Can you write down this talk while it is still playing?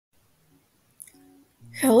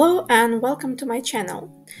Hello and welcome to my channel.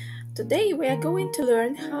 Today we are going to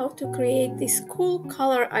learn how to create this cool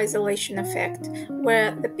color isolation effect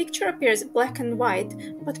where the picture appears black and white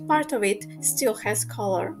but part of it still has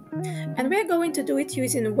color. And we are going to do it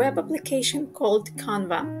using a web application called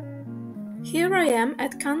Canva. Here I am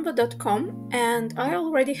at canva.com and I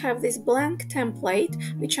already have this blank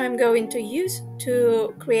template which I'm going to use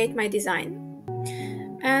to create my design.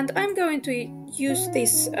 And I'm going to use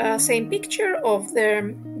this same picture of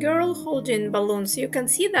the girl holding balloons. You can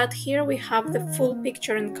see that here we have the full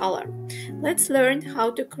picture in color. Let's learn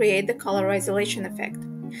how to create the color isolation effect.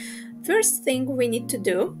 First thing we need to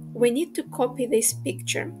do, we need to copy this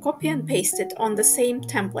picture, copy and paste it on the same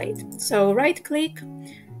template. So right click,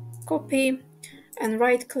 copy, and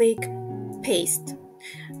right click, paste.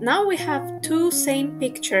 Now we have two same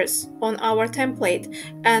pictures on our template,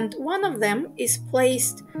 and one of them is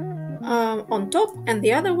placed on top, and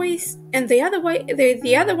the other one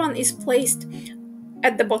is placed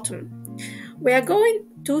at the bottom. We are going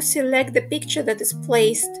to select the picture that is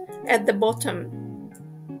placed at the bottom,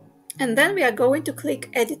 and then we are going to click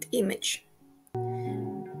Edit Image.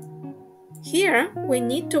 Here we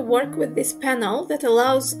need to work with this panel that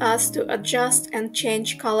allows us to adjust and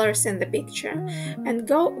change colors in the picture, and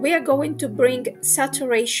we are going to bring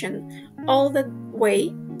saturation all the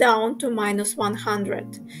way down to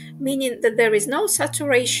 -100, meaning that there is no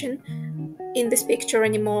saturation in this picture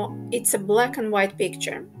anymore. It's a black and white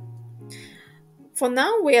picture. For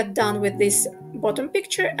now we are done with this bottom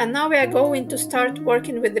picture, and now we are going to start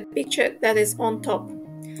working with the picture that is on top.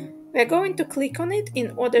 We're going to click on it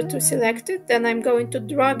in order to select it, then I'm going to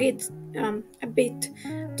drag it a bit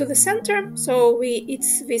to the center so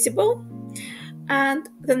it's visible. And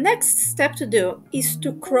the next step to do is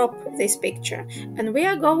to crop this picture, and we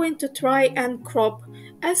are going to try and crop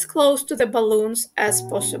as close to the balloons as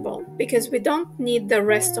possible because we don't need the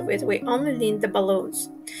rest of it, we only need the balloons.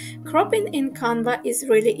 Cropping in Canva is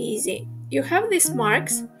really easy. You have these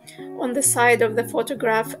marks on the side of the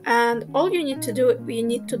photograph, and all you need to do, you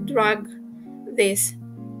need to drag this.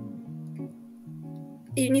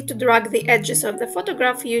 You need to drag the edges of the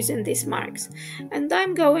photograph using these marks. And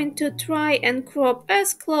I'm going to try and crop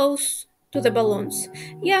as close to the balloons.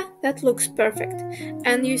 Yeah, that looks perfect.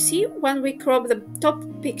 And you see, when we crop the top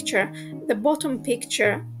picture, the bottom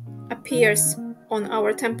picture appears on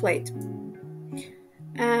our template.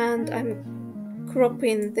 And I'm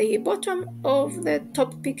cropping the bottom of the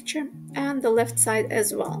top picture and the left side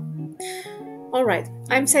as well. Alright,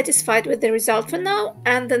 I'm satisfied with the result for now,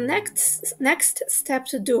 and the next step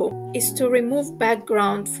to do is to remove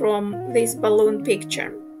background from this balloon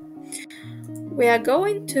picture. We are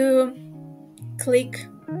going to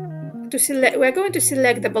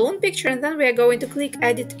select the balloon picture, and then we are going to click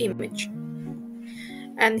Edit Image.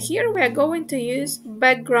 And here we are going to use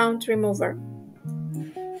Background Remover.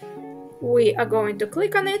 We are going to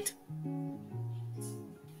click on it,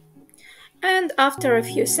 and after a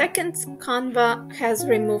few seconds, Canva has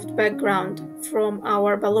removed background from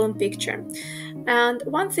our balloon picture. And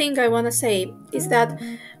one thing I want to say is that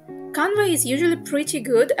Canva is usually pretty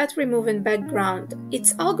good at removing background.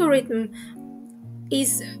 Its algorithm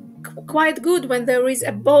is quite good when there is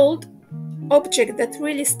a bold object that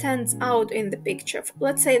really stands out in the picture.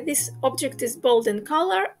 Let's say this object is bold in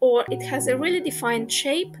color, or it has a really defined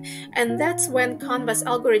shape, and that's when Canva's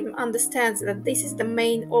algorithm understands that this is the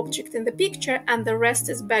main object in the picture and the rest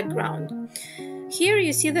is background. Here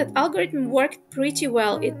you see that algorithm worked pretty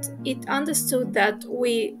well. It understood that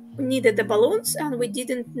we needed the balloons and we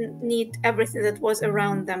didn't need everything that was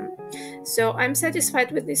around them. So I'm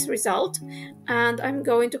satisfied with this result, and I'm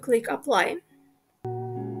going to click Apply.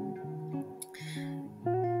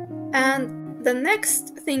 And the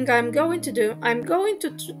next thing I'm going to do, I'm going to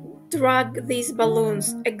drag these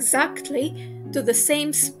balloons exactly to the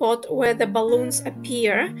same spot where the balloons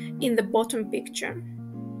appear in the bottom picture.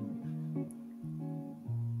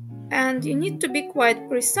 And you need to be quite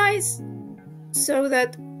precise so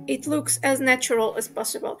that it looks as natural as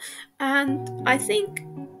possible. And I think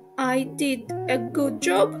I did a good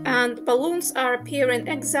job, and balloons are appearing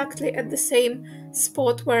exactly at the same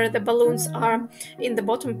spot where the balloons are in the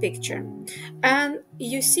bottom picture. And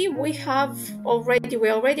you see, we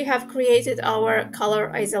already have created our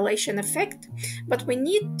color isolation effect, but we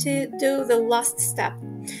need to do the last step.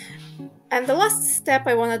 And the last step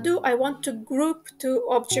I want to group two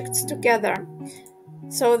objects together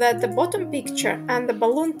so that the bottom picture and the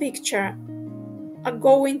balloon picture are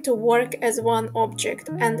going to work as one object.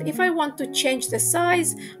 And if I want to change the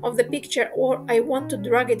size of the picture, or I want to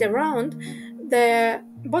drag it around, the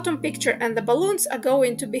bottom picture and the balloons are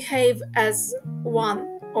going to behave as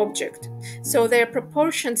one. object, so their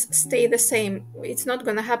proportions stay the same. It's not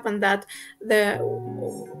going to happen that the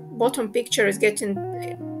bottom picture is getting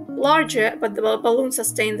larger but the balloons are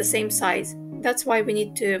staying the same size. That's why we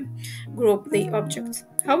need to group the objects.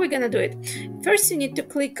 How are we going to do it? First, you need to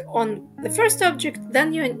click on the first object,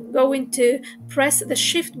 then you're going to press the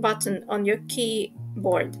shift button on your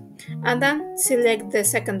keyboard and then select the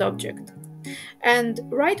second object. And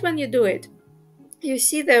right when you do it, you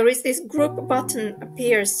see there is this group button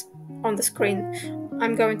appears on the screen.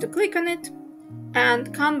 I'm going to click on it,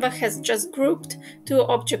 and Canva has just grouped two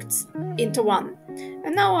objects into one.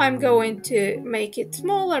 And now I'm going to make it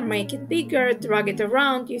smaller, make it bigger, drag it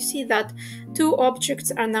around. You see that two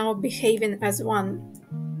objects are now behaving as one.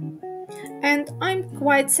 And I'm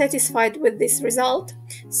quite satisfied with this result.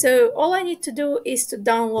 So all I need to do is to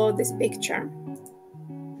download this picture.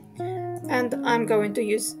 And I'm going to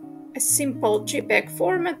use a simple JPEG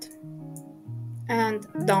format and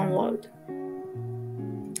download.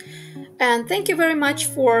 And thank you very much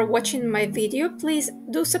for watching my video. Please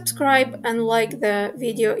do subscribe and like the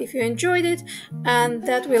video if you enjoyed it, and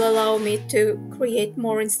that will allow me to create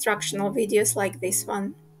more instructional videos like this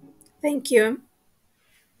one. Thank you.